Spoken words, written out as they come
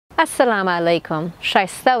Assalamu alaikum.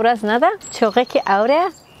 Shaistaura nada? Choriki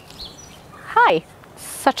aure? Hi.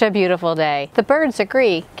 Such a beautiful day. The birds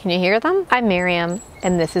agree. Can you hear them? I'm Miriam,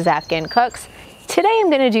 and this is Afghan Cooks. Today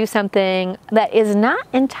I'm going to do something that is not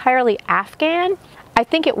entirely Afghan. I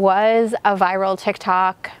think it was a viral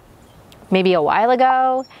TikTok maybe a while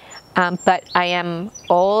ago, but I am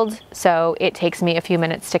old, so it takes me a few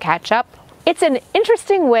minutes to catch up. It's an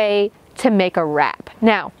interesting way to make a wrap.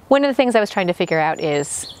 Now, one of the things I was trying to figure out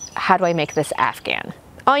is, how do I make this Afghan?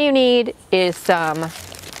 All you need is some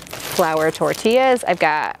flour tortillas. I've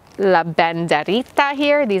got La Banderita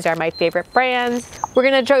here. These are my favorite brands. We're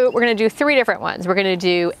gonna do three different ones. We're gonna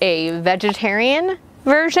do a vegetarian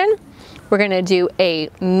version, we're gonna do a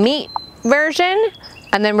meat version,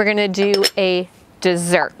 and then we're gonna do a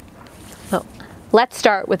dessert. So let's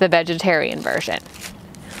start with the vegetarian version.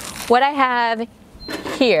 What I have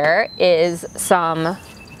here is some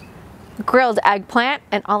grilled eggplant,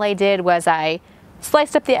 and all I did was I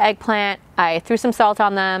sliced up the eggplant, I threw some salt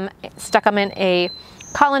on them, stuck them in a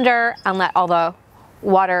colander and let all the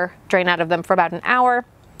water drain out of them for about an hour,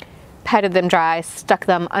 patted them dry, stuck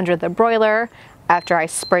them under the broiler after I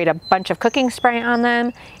sprayed a bunch of cooking spray on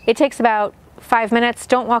them. It takes about 5 minutes,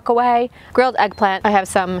 don't walk away. Grilled eggplant, I have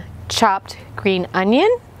some chopped green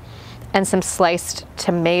onion and some sliced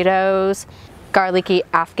tomatoes, garlicky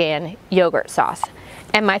Afghan yogurt sauce.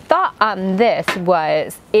 And my thought on this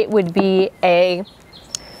was it would be a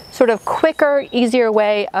sort of quicker, easier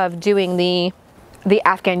way of doing the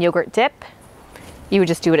Afghan yogurt dip. You would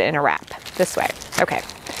just do it in a wrap this way. Okay,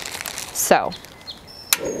 so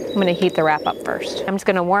I'm gonna heat the wrap up first. I'm just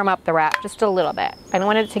gonna warm up the wrap just a little bit. I don't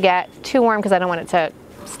want it to get too warm because I don't want it to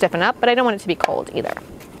stiffen up, but I don't want it to be cold either.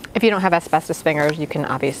 If you don't have asbestos fingers, you can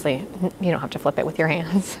obviously, you don't have to flip it with your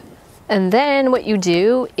hands. And then what you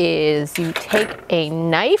do is you take a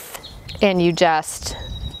knife and you just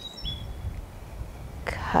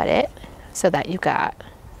cut it so that you got,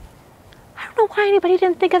 I don't know why anybody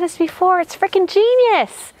didn't think of this before. It's freaking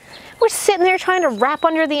genius. We're sitting there trying to wrap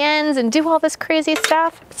under the ends and do all this crazy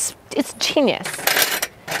stuff. It's genius.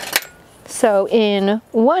 So in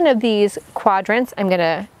one of these quadrants, I'm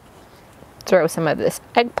gonna throw some of this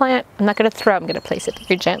eggplant. I'm not gonna throw, I'm gonna place it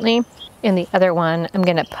very gently. In the other one, I'm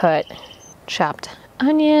gonna put chopped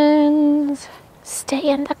onions.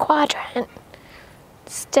 Stay in the quadrant.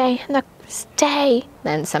 Stay.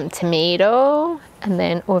 Then some tomato. And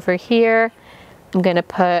then over here, I'm gonna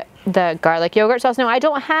put the garlic yogurt sauce. Now, I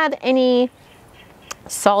don't have any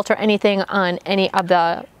salt or anything on any of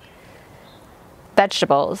the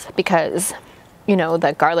vegetables because, you know,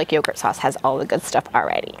 the garlic yogurt sauce has all the good stuff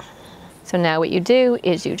already. So now what you do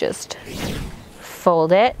is you just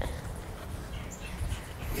fold it,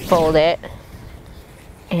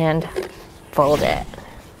 and fold it.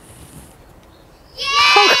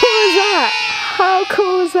 How cool is that? How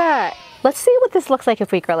cool is that? Let's see what this looks like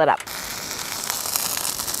if we grill it up.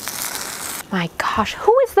 My gosh,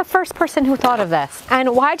 who is the first person who thought of this?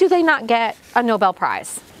 And why do they not get a Nobel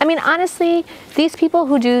Prize? I mean, honestly, these people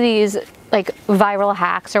who do these like viral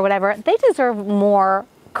hacks or whatever, they deserve more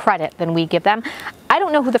credit than we give them. I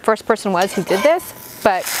don't know who the first person was who did this,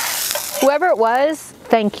 but whoever it was,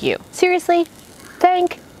 thank you. Seriously,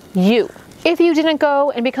 thank you. If you didn't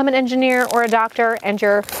go and become an engineer or a doctor and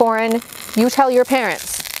you're foreign, you tell your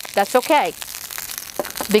parents. That's okay,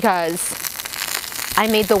 because I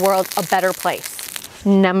made the world a better place.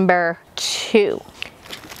 Number 2,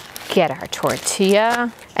 get our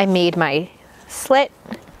tortilla. I made my slit.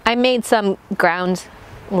 I made some ground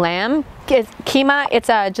lamb. Keema, it's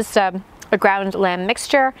just a ground lamb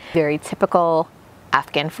mixture. Very typical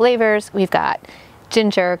Afghan flavors. We've got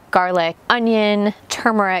ginger, garlic, onion,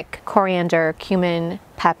 turmeric, coriander, cumin,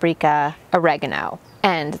 paprika, oregano.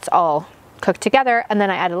 And it's all cooked together. And then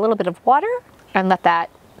I add a little bit of water and let that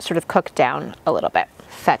sort of cook down a little bit.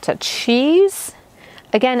 Feta cheese.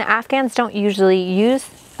 Again, Afghans don't usually use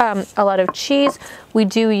a lot of cheese. We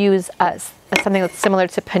do use something that's similar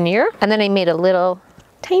to paneer. And then I made a little,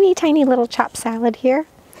 tiny little chopped salad here.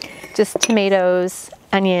 Just tomatoes,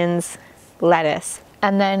 onions, lettuce,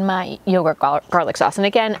 and then my yogurt garlic sauce. And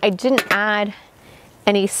again, I didn't add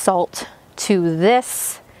any salt to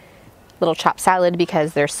this little chopped salad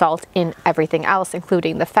because there's salt in everything else,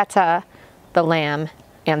 including the feta, the lamb,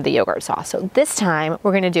 and the yogurt sauce. So this time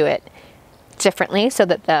we're gonna do it differently so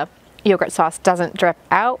that the yogurt sauce doesn't drip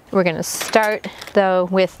out. We're gonna start though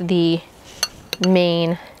with the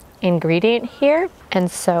main ingredient here. And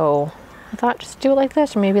so I thought just do it like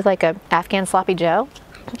this, or maybe like a Afghan sloppy joe.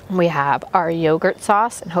 We have our yogurt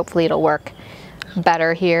sauce, and hopefully it'll work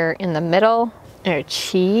better here in the middle. Our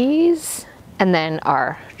cheese, and then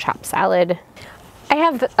our chopped salad. I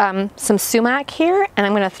have some sumac here, and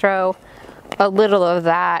I'm going to throw a little of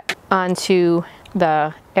that onto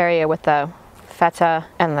the area with the feta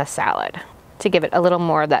and the salad to give it a little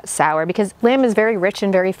more of that sour, because lamb is very rich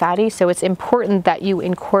and very fatty, so it's important that you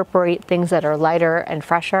incorporate things that are lighter and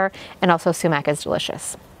fresher, and also sumac is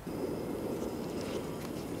delicious.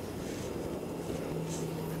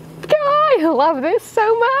 I love this so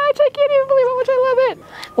much. I can't even believe how much I love it.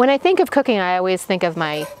 When I think of cooking, I always think of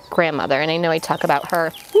my grandmother, and I know I talk about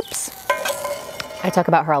her. Oops. I talk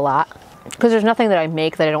about her a lot because there's nothing that I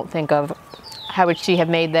make that I don't think of. How would she have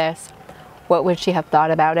made this? What would she have thought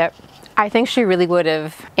about it? I think she really would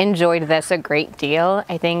have enjoyed this a great deal.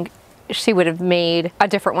 I think she would have made a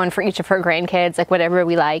different one for each of her grandkids, like whatever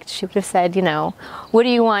we liked. She would have said, you know, what do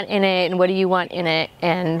you want in it and what do you want in it?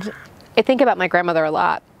 And I think about my grandmother a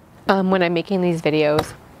lot when I'm making these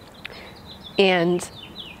videos. And,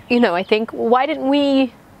 you know, I think, why didn't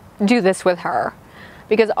we do this with her?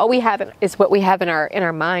 Because all we have is what we have in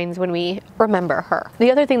our minds when we remember her.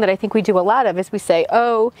 The other thing that I think we do a lot of is we say,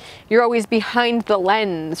 oh, you're always behind the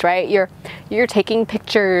lens, right? You're taking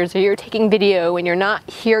pictures or you're taking video and you're not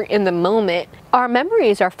here in the moment. Our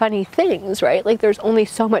memories are funny things, right? Like there's only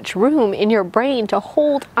so much room in your brain to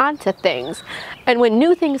hold onto things. And when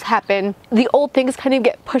new things happen, the old things kind of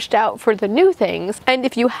get pushed out for the new things. And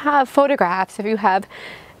if you have photographs, if you have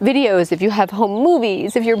videos, if you have home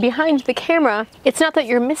movies, if you're behind the camera, it's not that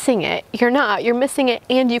you're missing it. You're not. You're missing it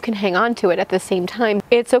and you can hang on to it at the same time.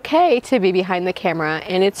 It's okay to be behind the camera,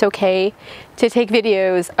 and it's okay to take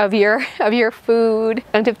videos of your food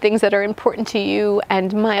and of things that are important to you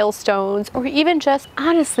and milestones, or even just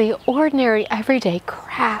honestly ordinary everyday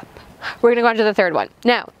crap. We're gonna go on to the third one.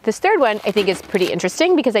 Now, this third one I think is pretty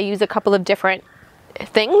interesting because I use a couple of different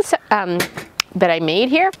things that I made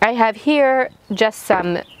here. I have here just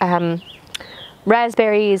some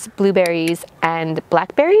raspberries, blueberries, and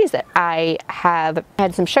blackberries that I have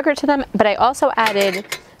had some sugar to them, but I also added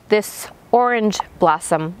this orange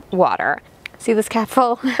blossom water. See this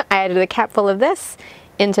capful? I added a capful of this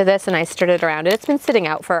into this and I stirred it around, and it's been sitting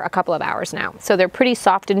out for a couple of hours now. So they're pretty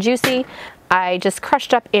soft and juicy. I just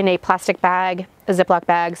crushed up in a plastic bag, a Ziploc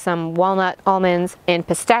bag, some walnut, almonds, and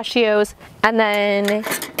pistachios. And then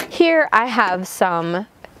here I have some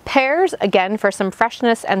pears, again for some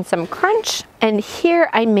freshness and some crunch. And here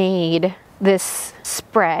I made this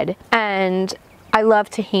spread, and I love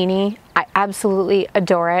tahini. I absolutely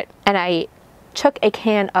adore it. And I took a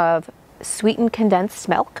can of sweetened condensed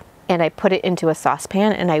milk and I put it into a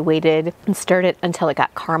saucepan and I waited and stirred it until it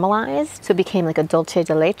got caramelized. So it became like a dulce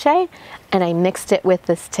de leche. And I mixed it with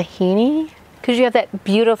this tahini, because you have that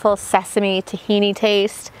beautiful sesame tahini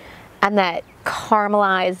taste and that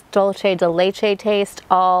caramelized dulce de leche taste,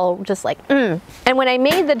 all just like And when I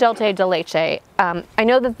made the dulce de leche, I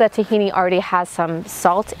know that the tahini already has some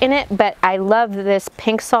salt in it, but I love this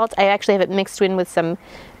pink salt. I actually have it mixed in with some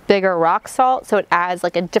bigger rock salt, so it adds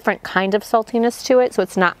like a different kind of saltiness to it, so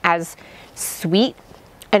it's not as sweet,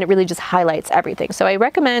 and it really just highlights everything. So I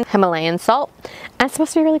recommend Himalayan salt, and it's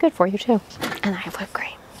supposed to be really good for you too. And I have whipped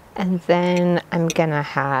cream. And then I'm gonna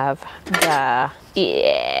have the,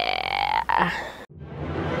 yeah.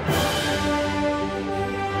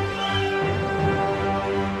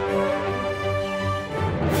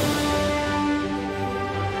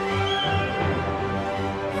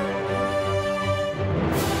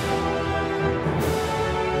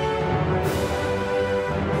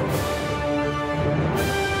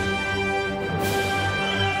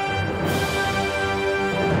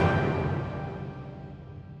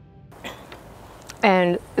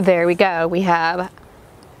 And there we go. We have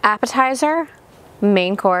appetizer,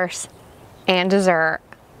 main course, and dessert,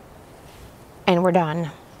 and we're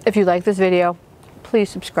done. If you like this video, please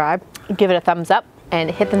subscribe, give it a thumbs up,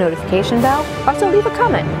 and hit the notification bell. Also leave a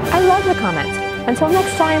comment. I love the comments. Until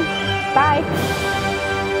next time, bye.